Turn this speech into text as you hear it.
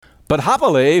But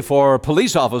happily for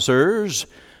police officers,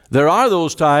 there are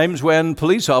those times when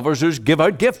police officers give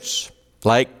out gifts,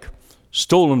 like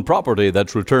stolen property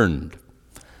that's returned.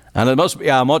 And it must be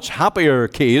a much happier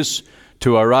case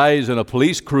to arise in a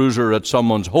police cruiser at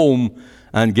someone's home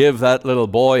and give that little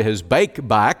boy his bike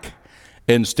back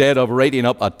instead of writing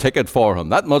up a ticket for him.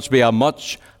 That must be a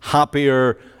much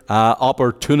happier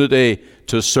opportunity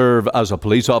to serve as a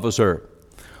police officer.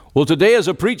 Well, today as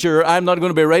a preacher, I'm not going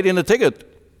to be writing a ticket.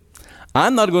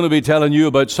 I'm not going to be telling you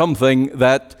about something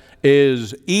that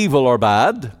is evil or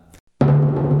bad.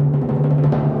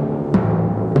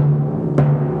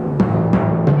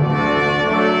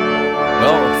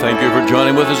 Well, thank you for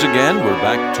joining with us again. We're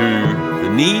back to the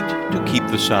need to keep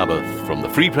the Sabbath. From the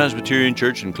Free Presbyterian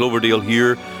Church in Cloverdale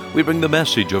here, we bring the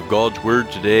message of God's Word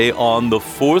today on the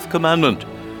Fourth Commandment.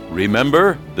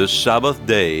 Remember the Sabbath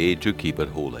day to keep it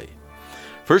holy.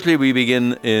 Firstly, we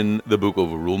begin in the book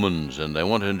of Romans, and I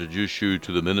want to introduce you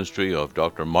to the ministry of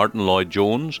Dr. Martin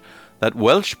Lloyd-Jones, that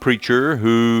Welsh preacher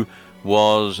who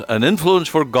was an influence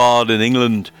for God in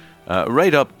England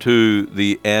right up to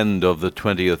the end of the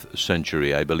 20th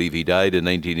century. I believe he died in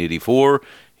 1984.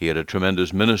 He had a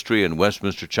tremendous ministry in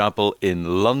Westminster Chapel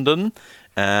in London,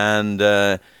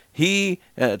 and he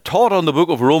taught on the book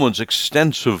of Romans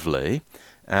extensively.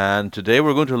 And today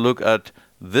we're going to look at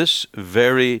this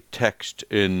very text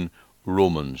in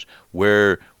Romans,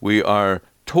 where we are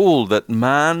told that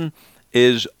man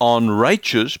is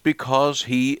unrighteous because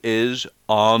he is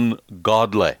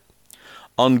ungodly.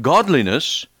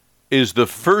 Ungodliness is the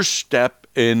first step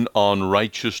in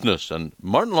unrighteousness. And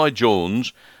Martin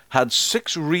Lloyd-Jones had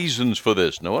 6 reasons for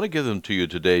this. And I want to give them to you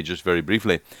today just very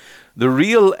briefly. The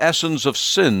real essence of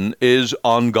sin is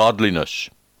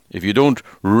ungodliness. If you don't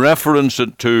reference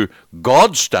it to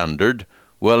God's standard,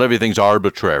 well, everything's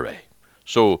arbitrary.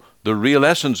 So the real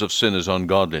essence of sin is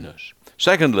ungodliness.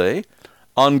 Secondly,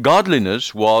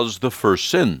 ungodliness was the first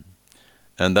sin.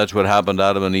 And that's what happened to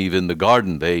Adam and Eve in the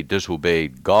garden. They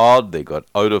disobeyed God, they got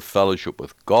out of fellowship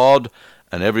with God,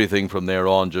 and everything from there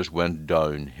on just went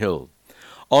downhill.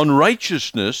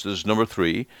 Unrighteousness, this is number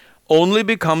 3, only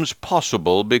becomes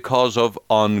possible because of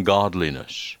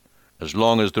ungodliness. As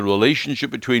long as the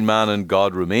relationship between man and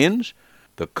God remains,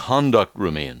 the conduct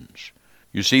remains.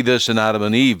 You see this in Adam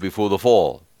and Eve before the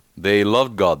fall. They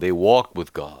loved God, they walked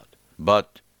with God.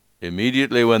 But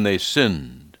immediately when they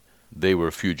sinned, they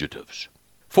were fugitives.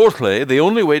 Fourthly, the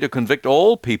only way to convict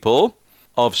all people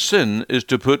of sin is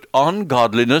to put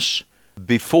ungodliness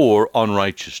before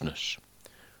unrighteousness.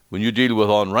 When you deal with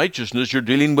unrighteousness, you're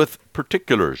dealing with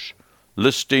particulars,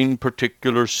 listing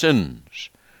particular sins.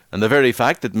 And the very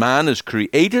fact that man is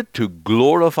created to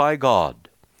glorify God,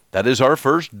 that is our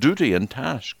first duty and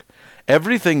task.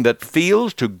 Everything that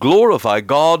fails to glorify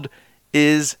God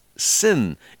is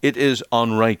sin. It is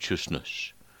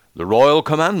unrighteousness. The royal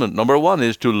commandment, number 1,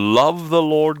 is to love the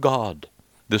Lord God.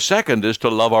 The second is to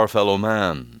love our fellow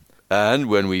man. And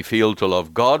when we fail to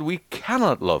love God, we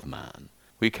cannot love man.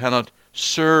 We cannot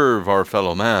serve our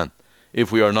fellow man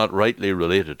if we are not rightly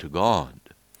related to God.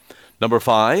 Number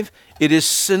 5, it is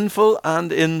sinful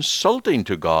and insulting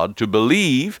to God to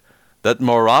believe that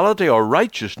morality or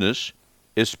righteousness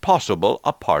is possible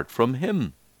apart from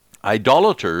Him.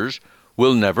 Idolaters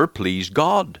will never please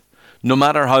God. No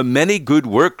matter how many good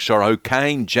works or how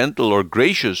kind, gentle, or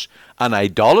gracious an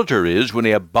idolater is, when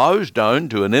he bows down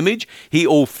to an image, he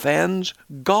offends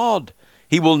God.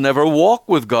 He will never walk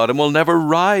with God and will never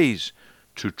rise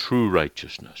to true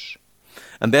righteousness.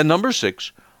 And then number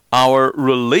 6, our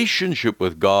relationship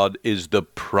with God is the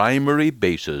primary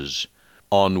basis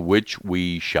on which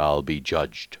we shall be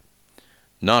judged.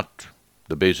 Not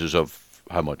the basis of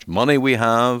how much money we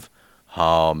have,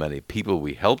 how many people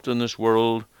we helped in this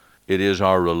world. It is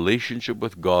our relationship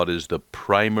with God is the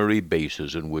primary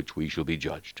basis in which we shall be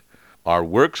judged. Our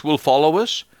works will follow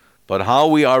us, but how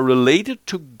we are related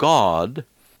to God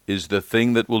is the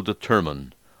thing that will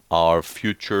determine our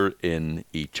future in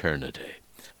eternity.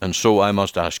 And so I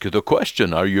must ask you the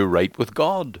question, are you right with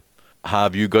God?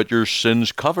 Have you got your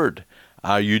sins covered?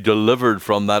 Are you delivered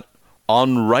from that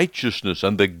unrighteousness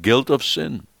and the guilt of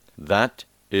sin? That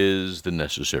is the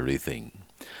necessary thing.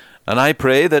 And I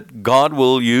pray that God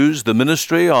will use the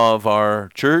ministry of our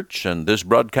church and this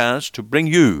broadcast to bring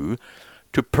you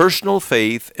to personal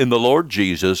faith in the Lord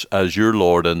Jesus as your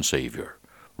Lord and Savior,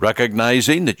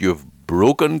 recognizing that you've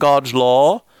broken God's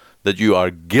law, that you are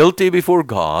guilty before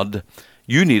God.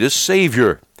 You need a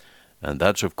Savior. And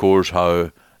that's, of course,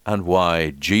 how and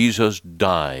why Jesus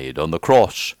died on the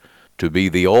cross, to be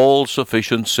the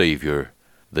all-sufficient Savior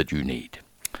that you need.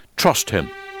 Trust Him.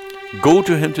 Go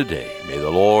to Him today. May the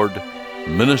Lord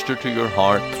minister to your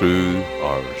heart through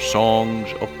our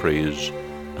songs of praise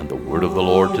and the word of the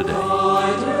Lord today.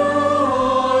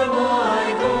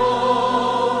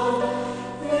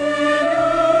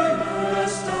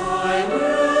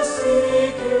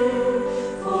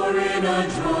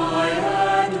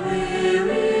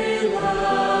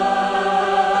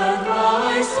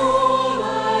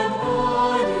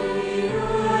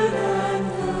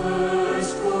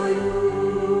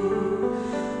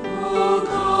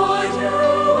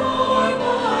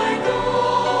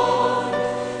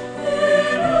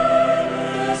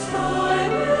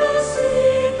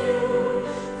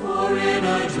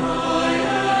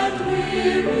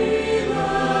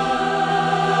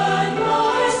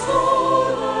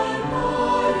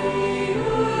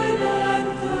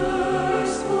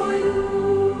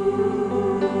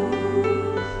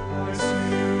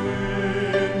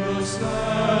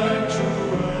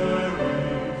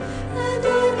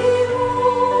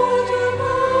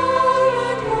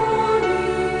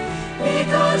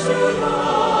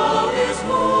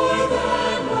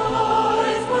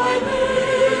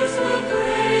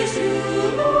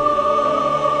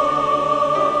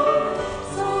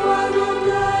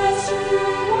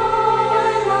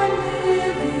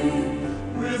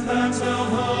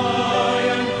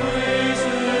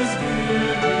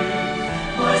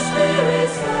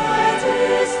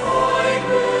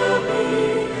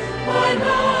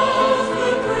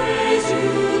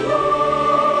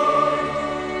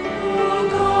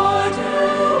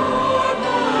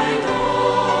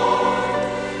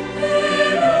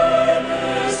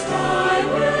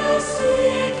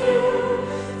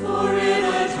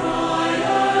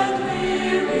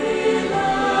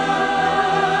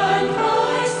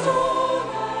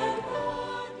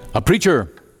 A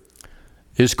preacher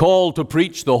is called to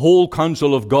preach the whole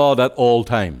counsel of God at all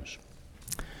times.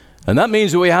 And that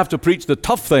means that we have to preach the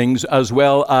tough things as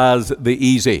well as the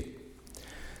easy.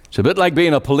 It's a bit like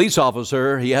being a police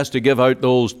officer. He has to give out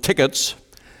those tickets.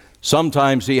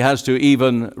 Sometimes he has to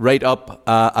even write up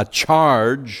a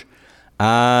charge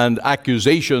and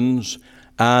accusations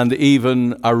and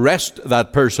even arrest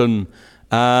that person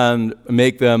and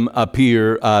make them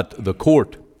appear at the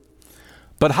court.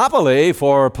 But happily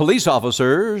for police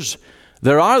officers,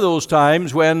 there are those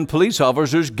times when police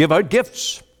officers give out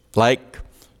gifts, like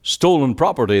stolen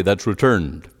property that's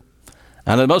returned.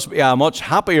 And it must be a much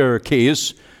happier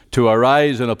case to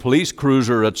arise in a police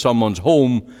cruiser at someone's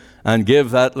home and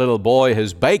give that little boy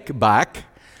his bike back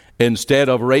instead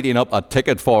of writing up a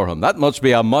ticket for him. That must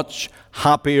be a much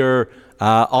happier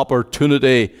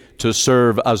opportunity to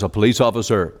serve as a police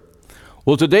officer.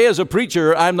 Well, today as a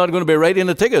preacher, I'm not going to be writing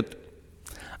a ticket.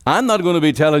 I'm not going to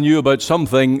be telling you about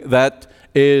something that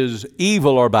is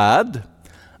evil or bad.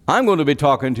 I'm going to be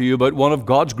talking to you about one of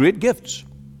God's great gifts.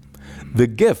 The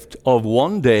gift of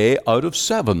one day out of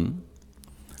 7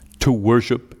 to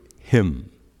worship Him.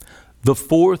 The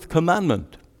fourth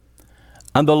commandment.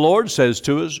 And the Lord says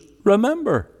to us,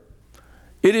 remember.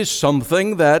 It is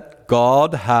something that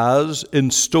God has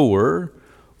in store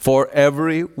for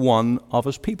every one of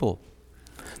His people.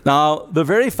 Now, the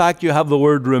very fact you have the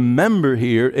word remember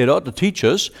here, it ought to teach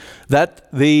us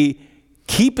that the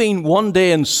keeping one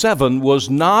day in 7 was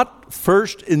not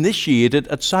first initiated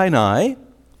at Sinai.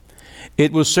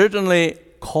 It was certainly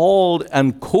called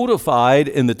and codified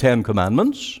in the 10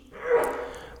 Commandments,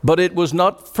 but it was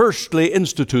not firstly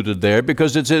instituted there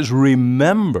because it says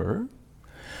remember.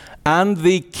 And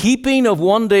the keeping of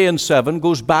one day in 7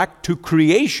 goes back to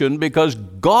creation because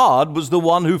God was the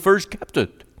one who first kept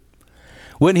it.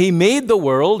 When He made the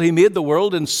world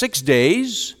in 6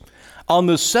 days. On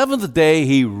the 7th day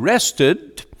He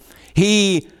rested.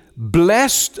 He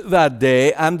blessed that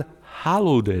day and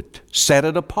hallowed it, set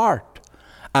it apart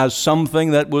as something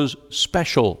that was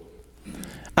special.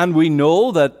 And we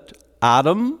know that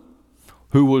Adam,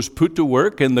 who was put to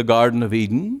work in the Garden of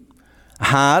Eden,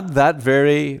 had that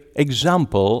very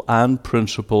example and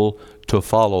principle to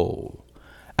follow.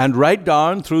 And right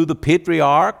down through the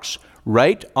patriarchs,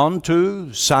 right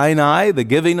unto Sinai, the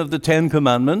giving of the 10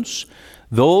 Commandments,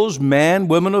 those men,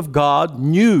 women of God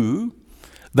knew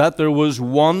that there was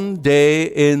one day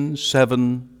in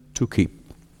 7 to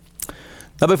keep.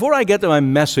 Now, before I get to my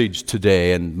message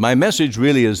today, and my message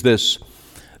really is this,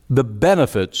 the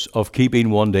benefits of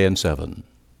keeping one day in 7.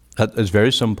 That is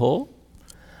very simple.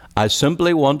 I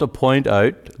simply want to point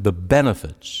out the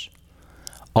benefits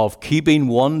of keeping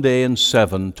one day in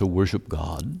 7 to worship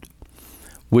God,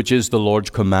 which is the Lord's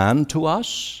command to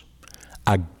us,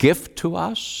 a gift to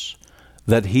us,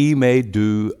 that He may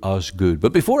do us good.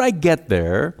 But before I get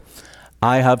there,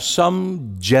 I have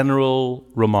some general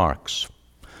remarks.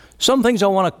 Some things I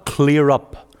want to clear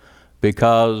up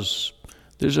because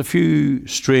there's a few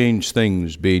strange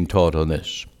things being taught on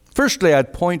this. Firstly,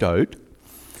 I'd point out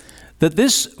that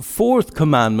this fourth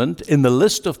commandment in the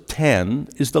list of 10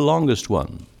 is the longest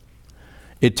one.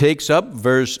 It takes up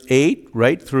verse 8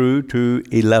 right through to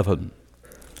 11.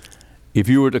 If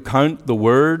you were to count the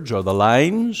words or the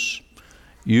lines,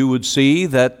 you would see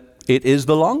that it is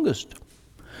the longest.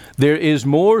 There is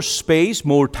more space,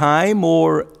 more time,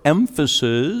 more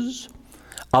emphasis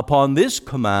upon this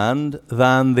command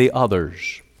than the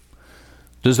others.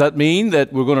 Does that mean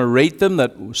that we're going to rate them,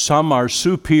 that some are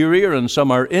superior and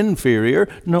some are inferior?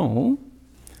 No.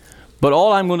 But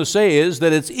all I'm going to say is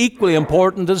that it's equally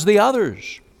important as the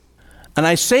others. And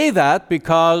I say that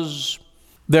because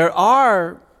there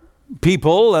are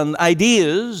people and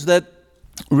ideas that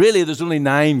really there's only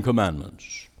 9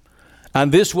 commandments.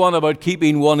 And this one about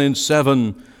keeping 1 in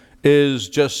 7 is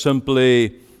just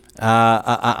simply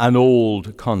an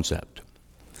old concept.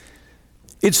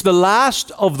 It's the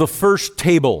last of the first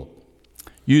table.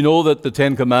 You know that the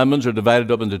 10 commandments are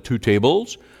divided up into 2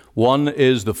 tables. One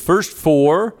is the first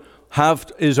 4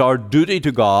 is our duty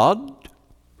to God,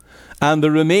 and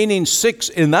the remaining 6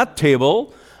 in that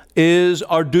table is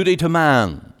our duty to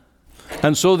man.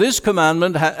 And so this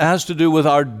commandment has to do with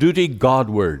our duty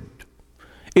Godward.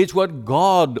 It's what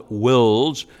God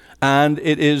wills, and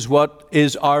it is what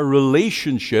is our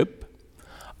relationship,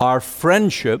 our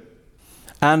friendship,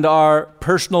 and our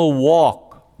personal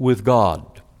walk with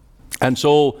God. And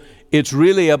so it's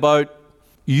really about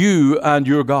you and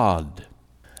your God.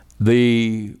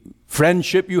 The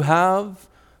friendship you have,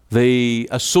 the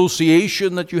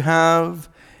association that you have,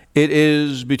 it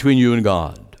is between you and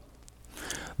God.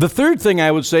 The third thing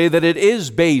I would say that it is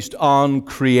based on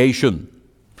creation.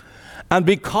 And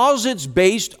because it's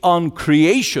based on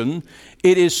creation,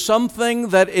 it is something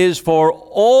that is for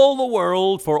all the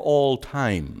world for all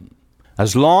time.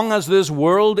 As long as this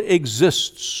world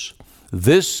exists,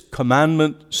 this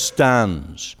commandment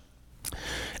stands.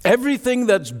 Everything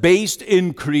that's based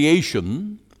in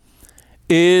creation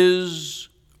is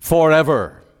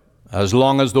forever, as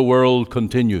long as the world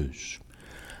continues.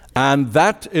 And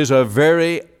that is a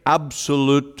very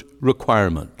absolute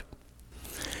requirement.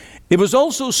 It was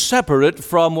also separate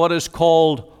from what is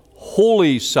called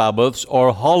holy Sabbaths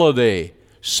or holiday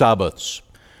Sabbaths.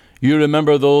 You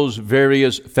remember those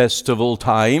various festival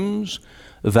times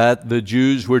that the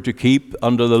Jews were to keep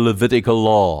under the Levitical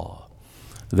law.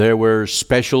 There were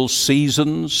special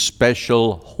seasons,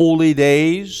 special holy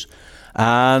days,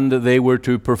 and they were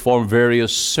to perform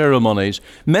various ceremonies.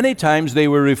 Many times they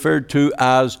were referred to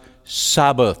as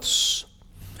Sabbaths.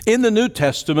 In the New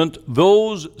Testament,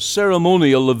 those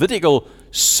ceremonial Levitical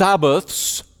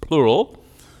Sabbaths, plural,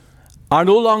 are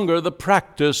no longer the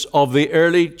practice of the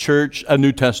early church and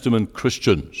New Testament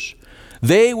Christians.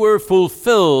 They were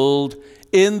fulfilled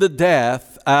in the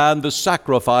death and the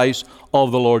sacrifice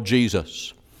of the Lord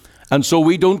Jesus. And so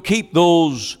we don't keep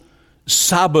those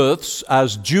Sabbaths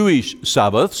as Jewish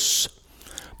Sabbaths,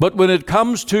 but when it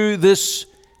comes to this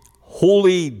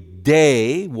holy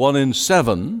day, 1 in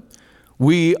 7,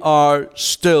 we are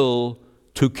still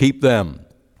to keep them.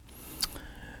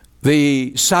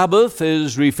 The Sabbath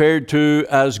is referred to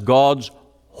as God's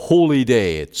holy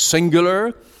day. It's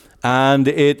singular, and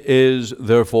it is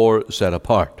therefore set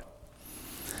apart.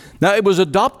 Now, it was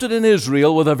adopted in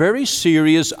Israel with a very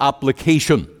serious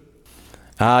application.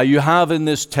 You have in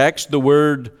this text the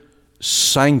word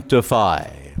sanctify.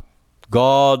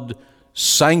 God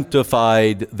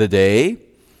sanctified the day.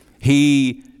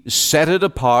 He set it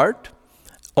apart,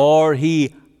 or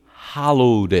He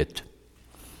hallowed it.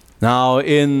 Now,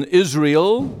 in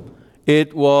Israel,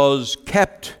 it was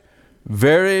kept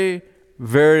very,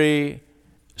 very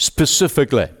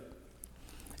specifically.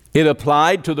 It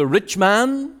applied to the rich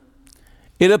man.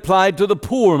 It applied to the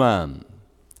poor man.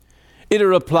 It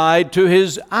applied to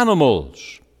his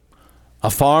animals.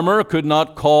 A farmer could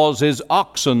not cause his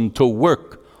oxen to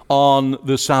work on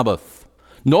the Sabbath,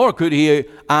 nor could he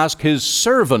ask his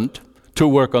servant to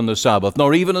work on the Sabbath,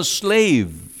 nor even a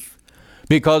slave,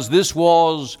 because this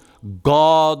was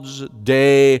God's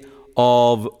day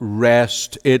of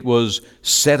rest. It was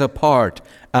set apart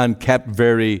and kept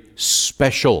very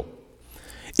special.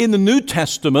 In the New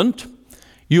Testament,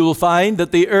 you will find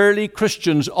that the early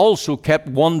Christians also kept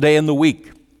 1 day in the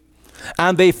week,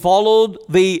 and they followed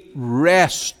the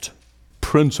rest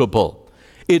principle.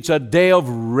 It's a day of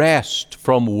rest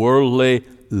from worldly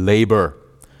labor.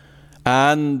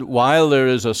 And while there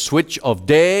is a switch of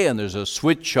day and there's a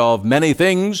switch of many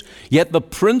things, yet the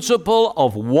principle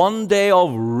of 1 day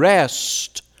of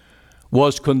rest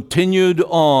was continued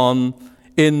on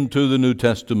into the New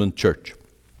Testament church.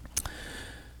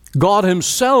 God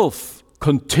Himself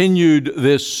continued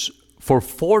this for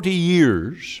 40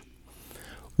 years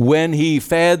when he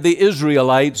fed the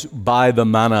Israelites by the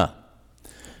manna.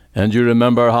 And you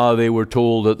remember how they were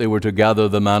told that they were to gather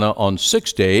the manna on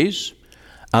 6 days,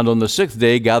 and on the 6th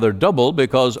day gather double,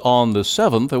 because on the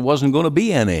 7th there wasn't going to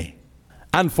be any.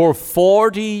 And for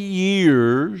 40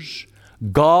 years,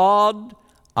 God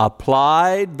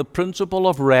applied the principle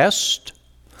of rest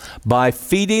by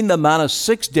feeding the manna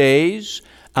 6 days,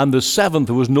 and the 7th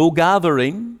there was no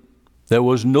gathering. There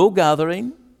was no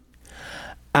gathering.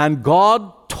 And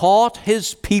God taught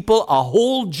his people, a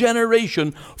whole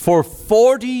generation, for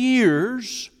 40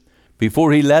 years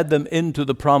before he led them into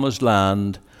the promised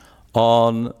land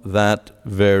on that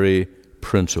very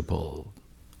principle.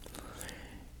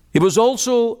 It was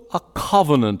also a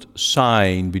covenant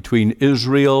sign between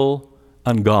Israel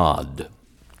and God.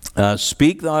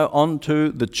 Speak thou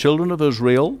unto the children of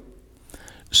Israel,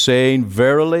 saying,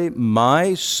 Verily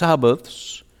my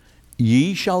Sabbaths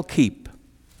ye shall keep,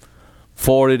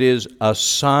 for it is a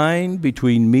sign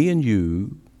between me and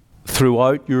you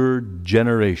throughout your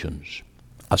generations.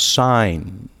 A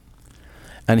sign.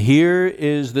 And here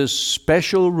is this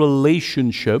special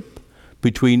relationship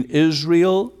between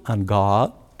Israel and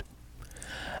God.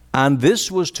 And this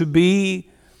was to be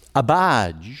a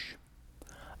badge,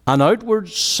 an outward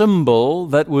symbol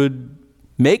that would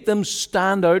make them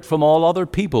stand out from all other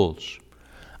peoples.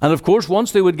 And of course,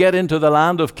 once they would get into the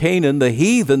land of Canaan, the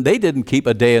heathen, they didn't keep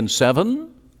a day in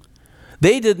 7.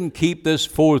 They didn't keep this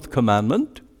 4th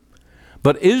commandment.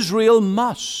 But Israel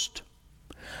must.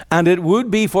 And it would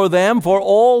be for them for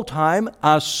all time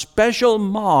a special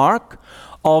mark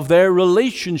of their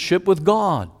relationship with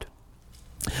God.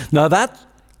 Now that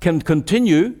can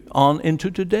continue on into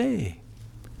today.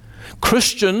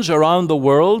 Christians around the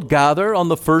world gather on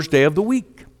the first day of the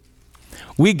week.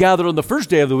 We gather on the first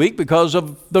day of the week because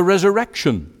of the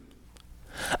resurrection.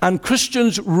 And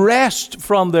Christians rest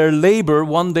from their labor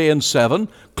 1 day in 7,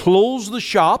 close the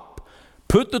shop,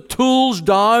 put the tools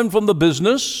down from the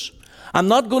business. I'm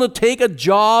not going to take a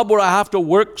job where I have to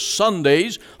work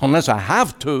Sundays unless I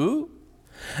have to.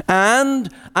 And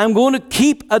I'm going to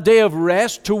keep a day of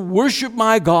rest to worship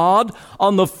my God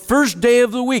on the first day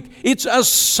of the week. It's a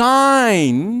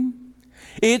sign,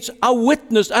 it's a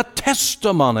witness, a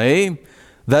testimony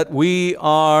that we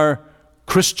are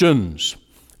Christians.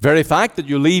 Very fact that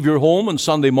you leave your home on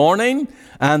Sunday morning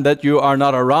and that you are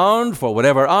not around for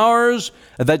whatever hours,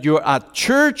 that you're at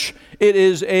church, it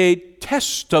is a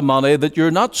testimony that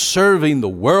you're not serving the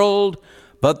world,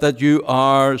 but that you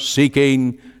are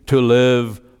seeking to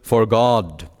live for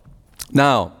God.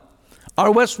 Now,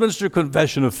 our Westminster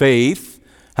Confession of Faith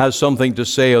has something to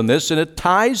say on this, and it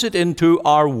ties it into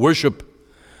our worship,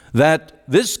 that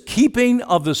this keeping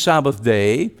of the Sabbath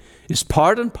day is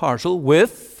part and parcel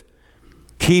with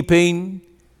keeping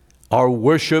our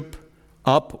worship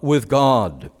up with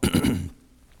God.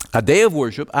 A day of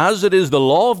worship, as it is the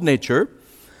law of nature,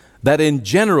 that in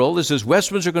general, this is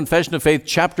Westminster Confession of Faith,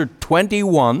 chapter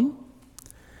 21,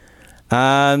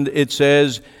 and it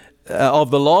says,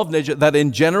 of the law of nature, that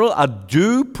in general a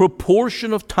due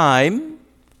proportion of time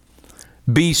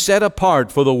be set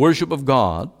apart for the worship of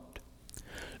God,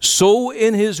 so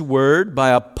in his word, by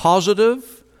a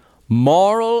positive,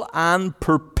 moral, and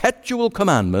perpetual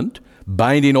commandment,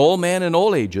 binding all men in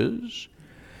all ages,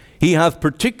 he hath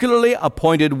particularly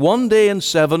appointed 1 day in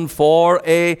 7 for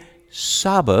a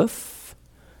Sabbath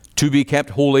to be kept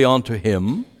holy unto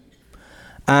him,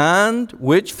 and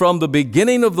which from the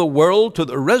beginning of the world to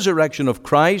the resurrection of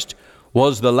Christ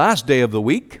was the last day of the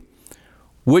week,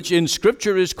 which in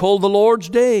Scripture is called the Lord's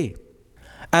Day,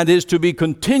 and is to be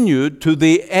continued to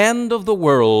the end of the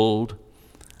world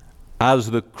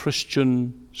as the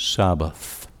Christian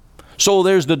Sabbath. So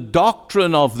there's the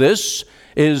doctrine of this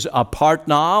is a part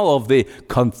now of the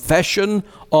confession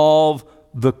of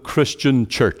the Christian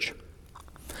church.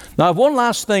 Now, I have one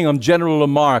last thing on general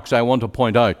remarks I want to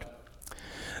point out.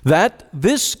 That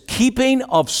this keeping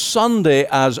of Sunday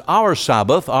as our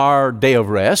Sabbath, our day of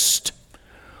rest,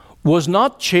 was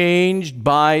not changed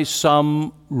by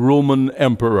some Roman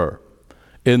emperor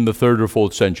in the 3rd or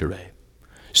 4th century.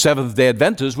 Seventh-day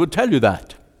Adventists would tell you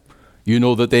that. You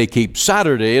know that they keep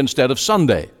Saturday instead of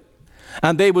Sunday.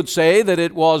 And they would say that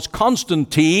it was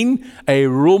Constantine, a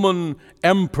Roman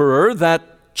emperor,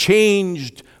 that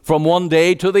changed from one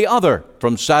day to the other,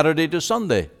 from Saturday to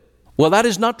Sunday. Well, that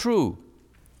is not true.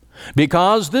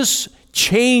 Because this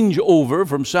changeover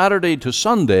from Saturday to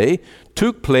Sunday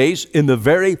took place in the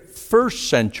very 1st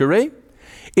century.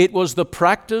 It was the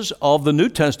practice of the New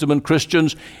Testament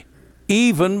Christians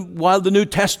even while the New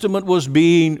Testament was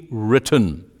being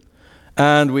written.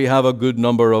 And we have a good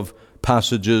number of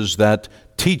passages that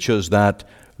teaches that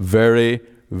very,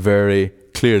 very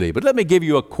clearly. But let me give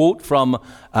you a quote from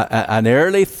an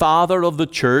early father of the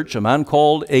church, a man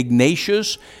called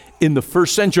Ignatius in the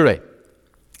 1st century.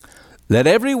 Let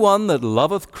everyone that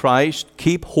loveth Christ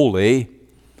keep holy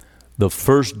the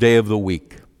first day of the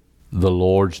week, the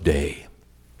Lord's day.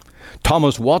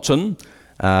 Thomas Watson,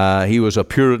 he was a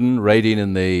Puritan writing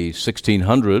in the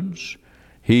 1600s.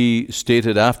 He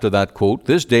stated after that quote,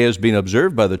 "This day has been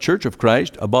observed by the Church of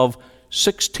Christ above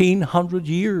 1600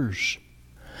 years.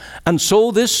 And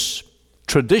so this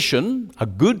tradition, a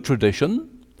good tradition,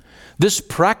 this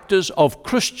practice of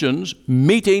Christians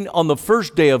meeting on the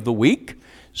first day of the week,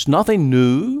 is nothing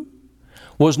new,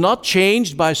 was not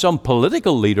changed by some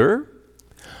political leader,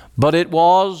 but it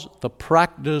was the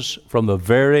practice from the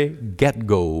very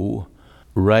get-go,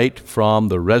 right from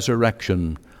the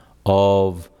resurrection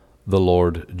of the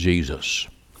Lord Jesus."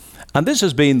 And this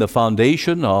has been the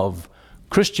foundation of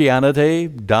Christianity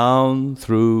down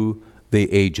through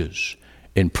the ages.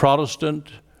 In Protestant,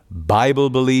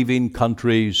 Bible-believing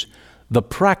countries, the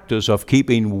practice of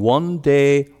keeping one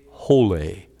day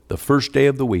holy, the first day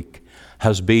of the week,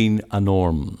 has been a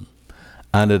norm.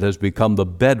 And it has become the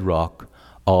bedrock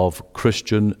of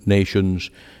Christian nations,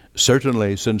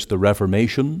 certainly since the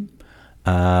Reformation,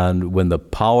 and when the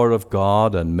power of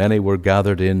God and many were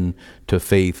gathered in to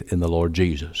faith in the Lord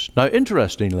Jesus. Now,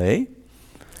 interestingly,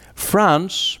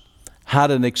 France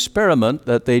had an experiment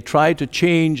that they tried to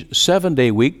change 7-day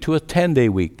week to a 10-day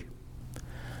week.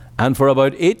 And for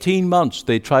about 18 months,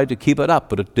 they tried to keep it up,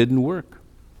 but it didn't work.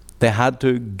 They had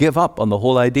to give up on the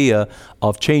whole idea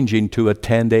of changing to a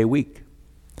 10-day week.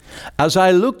 As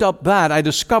I looked up that, I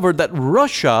discovered that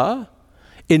Russia,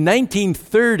 in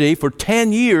 1930, for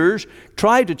 10 years,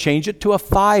 tried to change it to a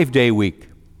 5-day week.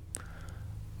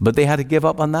 But they had to give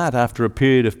up on that after a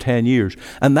period of 10 years.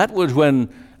 And that was when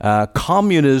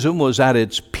communism was at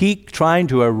its peak, trying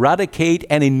to eradicate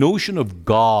any notion of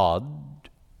God.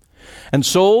 And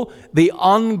so the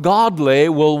ungodly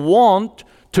will want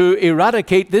to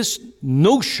eradicate this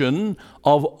notion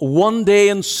of 1 day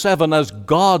in 7 as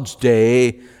God's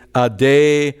day, a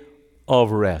day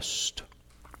of rest.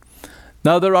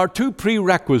 Now, there are 2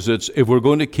 prerequisites if we're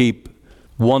going to keep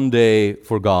 1 day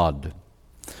for God.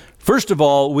 First of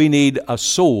all, we need a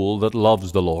soul that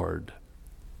loves the Lord.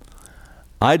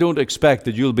 I don't expect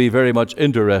that you'll be very much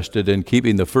interested in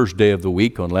keeping the first day of the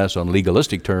week, unless on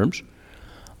legalistic terms,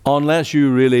 unless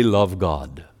you really love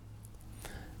God.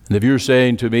 And if you're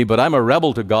saying to me, "But I'm a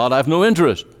rebel to God, I have no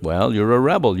interest," well, you're a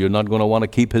rebel. You're not going to want to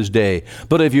keep His day.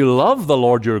 But if you love the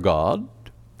Lord your God,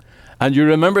 and you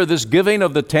remember this giving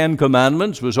of the 10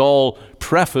 Commandments was all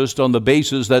prefaced on the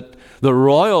basis that the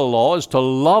royal law is to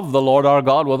love the Lord our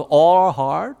God with all our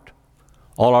heart,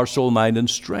 all our soul, mind, and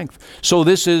strength. So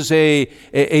this is a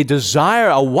desire,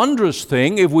 a wondrous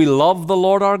thing if we love the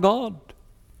Lord our God.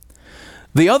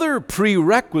 The other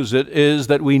prerequisite is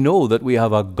that we know that we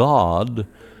have a God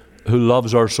who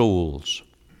loves our souls.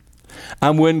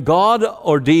 And when God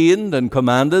ordained and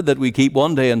commanded that we keep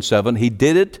 1 day in 7, He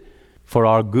did it for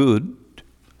our good,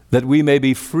 that we may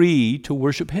be free to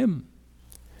worship Him.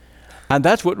 And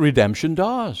that's what redemption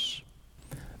does.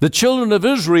 The children of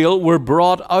Israel were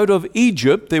brought out of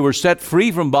Egypt. They were set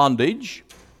free from bondage.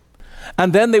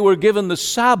 And then they were given the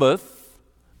Sabbath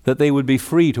that they would be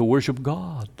free to worship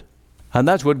God. And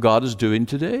that's what God is doing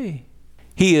today.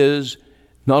 He is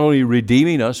not only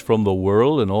redeeming us from the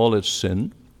world and all its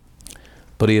sin,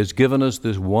 but He has given us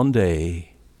this 1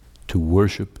 day to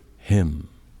worship Him.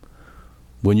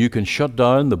 When you can shut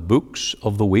down the books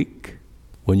of the week,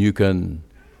 when you can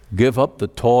give up the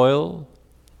toil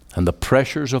and the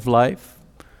pressures of life,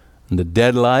 and the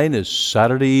deadline is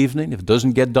Saturday evening. If it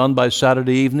doesn't get done by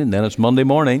Saturday evening, then it's Monday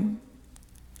morning.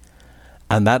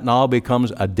 And that now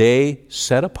becomes a day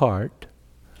set apart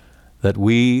that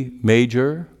we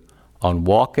major on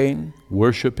walking,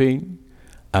 worshiping,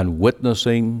 and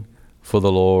witnessing for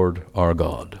the Lord our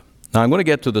God. Now I'm going to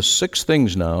get to the 6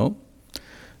 things now,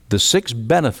 the 6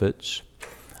 benefits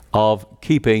of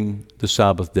keeping the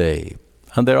Sabbath day.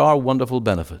 And there are wonderful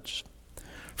benefits.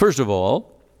 First of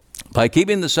all, by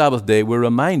keeping the Sabbath day, we're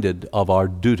reminded of our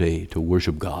duty to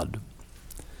worship God.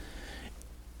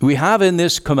 We have in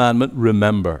this commandment,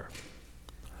 remember.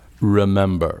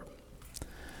 Remember.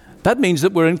 That means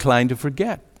that we're inclined to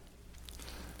forget.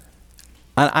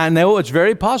 And I know it's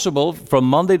very possible from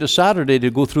Monday to Saturday to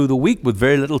go through the week with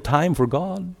very little time for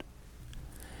God.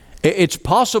 It's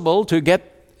possible to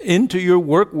get into your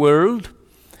work world,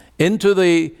 into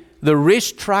the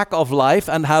racetrack of life,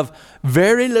 and have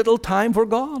very little time for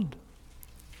God.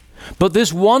 But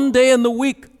this 1 day in the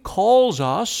week calls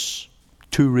us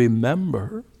to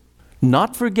remember,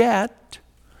 not forget,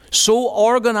 so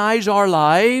organize our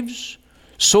lives,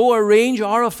 so arrange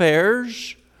our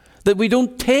affairs, that we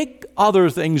don't take other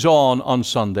things on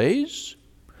Sundays.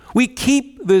 We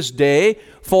keep this day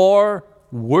for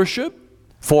worship,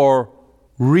 for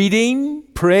reading,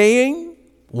 praying,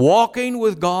 walking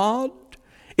with God.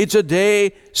 It's a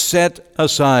day set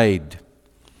aside.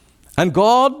 And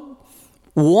God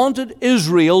wanted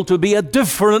Israel to be a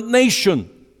different nation,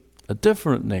 that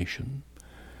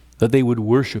they would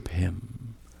worship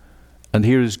Him. And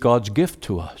here is God's gift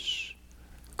to us.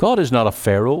 God is not a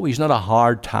Pharaoh. He's not a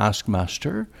hard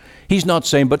taskmaster. He's not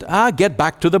saying, but get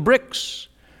back to the bricks.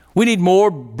 We need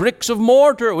more bricks of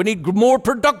mortar. We need more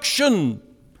production.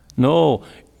 No,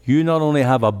 you not only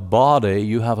have a body,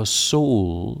 you have a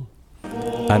soul.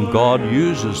 And God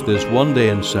uses this one day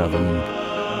in 7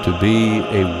 to be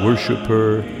a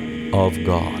worshiper of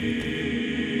God.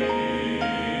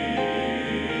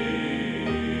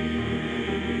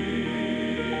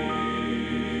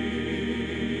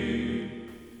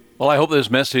 Well, I hope this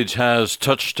message has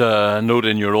touched a note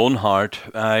in your own heart.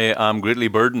 I am greatly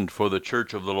burdened for the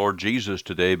Church of the Lord Jesus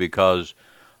today because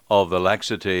of the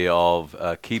laxity of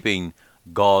keeping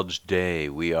God's day.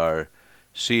 We are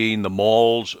seeing the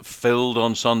malls filled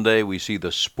on Sunday. We see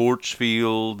the sports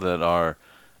field that are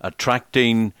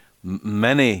attracting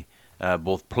many,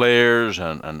 both players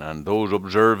and those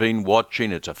observing,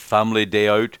 watching. It's a family day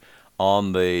out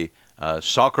on the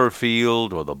soccer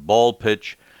field or the ball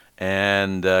pitch.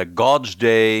 And God's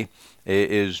day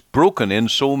is broken in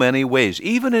so many ways,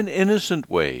 even in innocent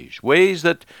ways, ways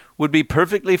that would be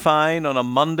perfectly fine on a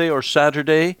Monday or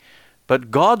Saturday. But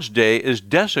God's day is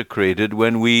desecrated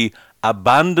when we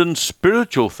abandon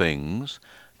spiritual things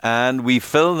and we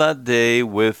fill that day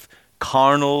with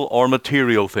carnal or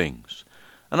material things.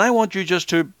 And I want you just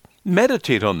to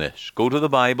meditate on this. Go to the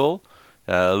Bible,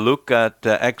 look at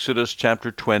Exodus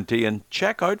chapter 20 and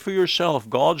check out for yourself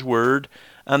God's Word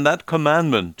and that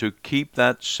commandment to keep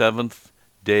that seventh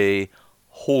day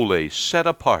holy, set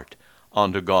apart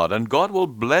unto God. And God will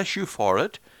bless you for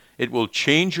it. It will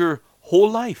change your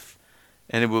whole life.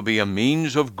 And it will be a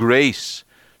means of grace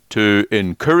to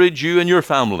encourage you and your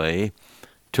family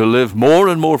to live more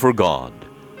and more for God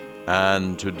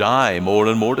and to die more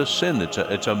and more to sin.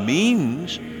 It's a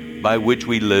means by which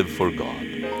we live for God.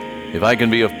 If I can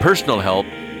be of personal help,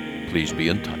 please be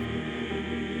in touch.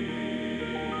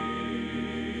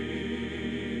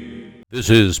 This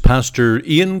is Pastor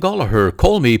Ian Gallagher.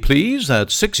 Call me, please, at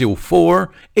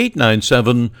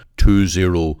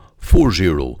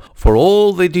 604-897-2040. For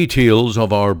all the details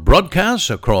of our broadcasts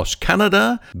across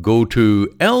Canada, go to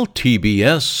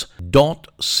ltbs.ca.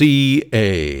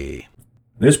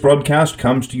 This broadcast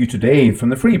comes to you today from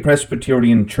the Free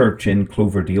Presbyterian Church in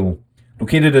Cloverdale,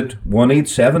 located at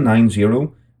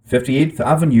 18790 58th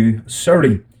Avenue,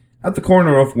 Surrey, at the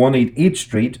corner of 188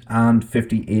 Street and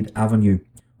 58th Avenue.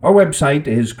 Our website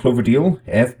is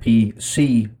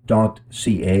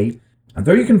cloverdalefpc.ca, and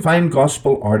there you can find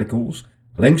gospel articles,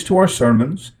 links to our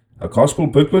sermons, a gospel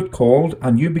booklet called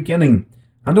A New Beginning,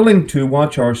 and a link to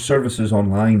watch our services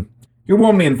online. You're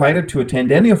warmly invited to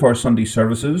attend any of our Sunday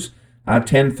services at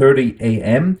 10:30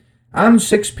 a.m. and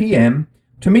 6 p.m.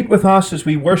 to meet with us as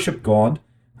we worship God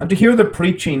and to hear the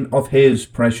preaching of His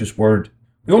precious Word.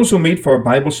 We also meet for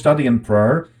Bible study and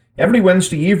prayer every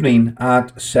Wednesday evening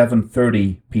at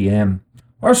 7:30 p.m.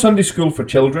 Our Sunday School for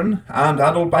Children and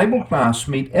Adult Bible class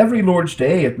meet every Lord's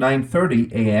Day at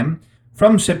 9:30 a.m.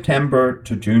 from September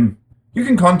to June. You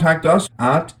can contact us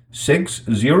at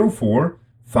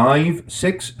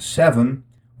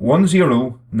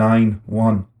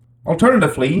 604-567-1091.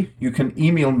 Alternatively, you can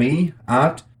email me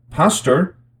at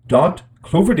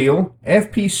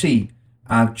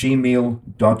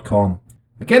pastor.cloverdalefpc@gmail.com.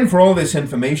 Again, for all this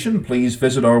information, please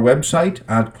visit our website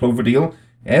at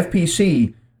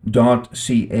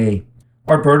cloverdalefpc.ca.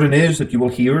 Our burden is that you will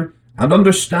hear and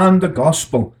understand the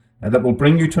gospel that will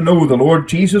bring you to know the Lord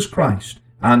Jesus Christ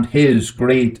and His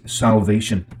great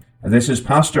salvation. This is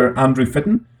Pastor Andrew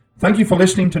Fitton. Thank you for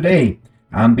listening today,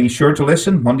 and be sure to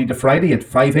listen Monday to Friday at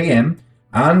 5 a.m.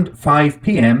 and 5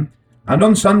 p.m. and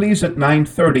on Sundays at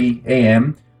 9:30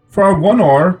 a.m. for our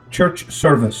 1-hour church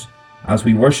service as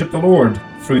we worship the Lord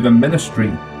through the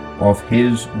ministry of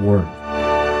His Word.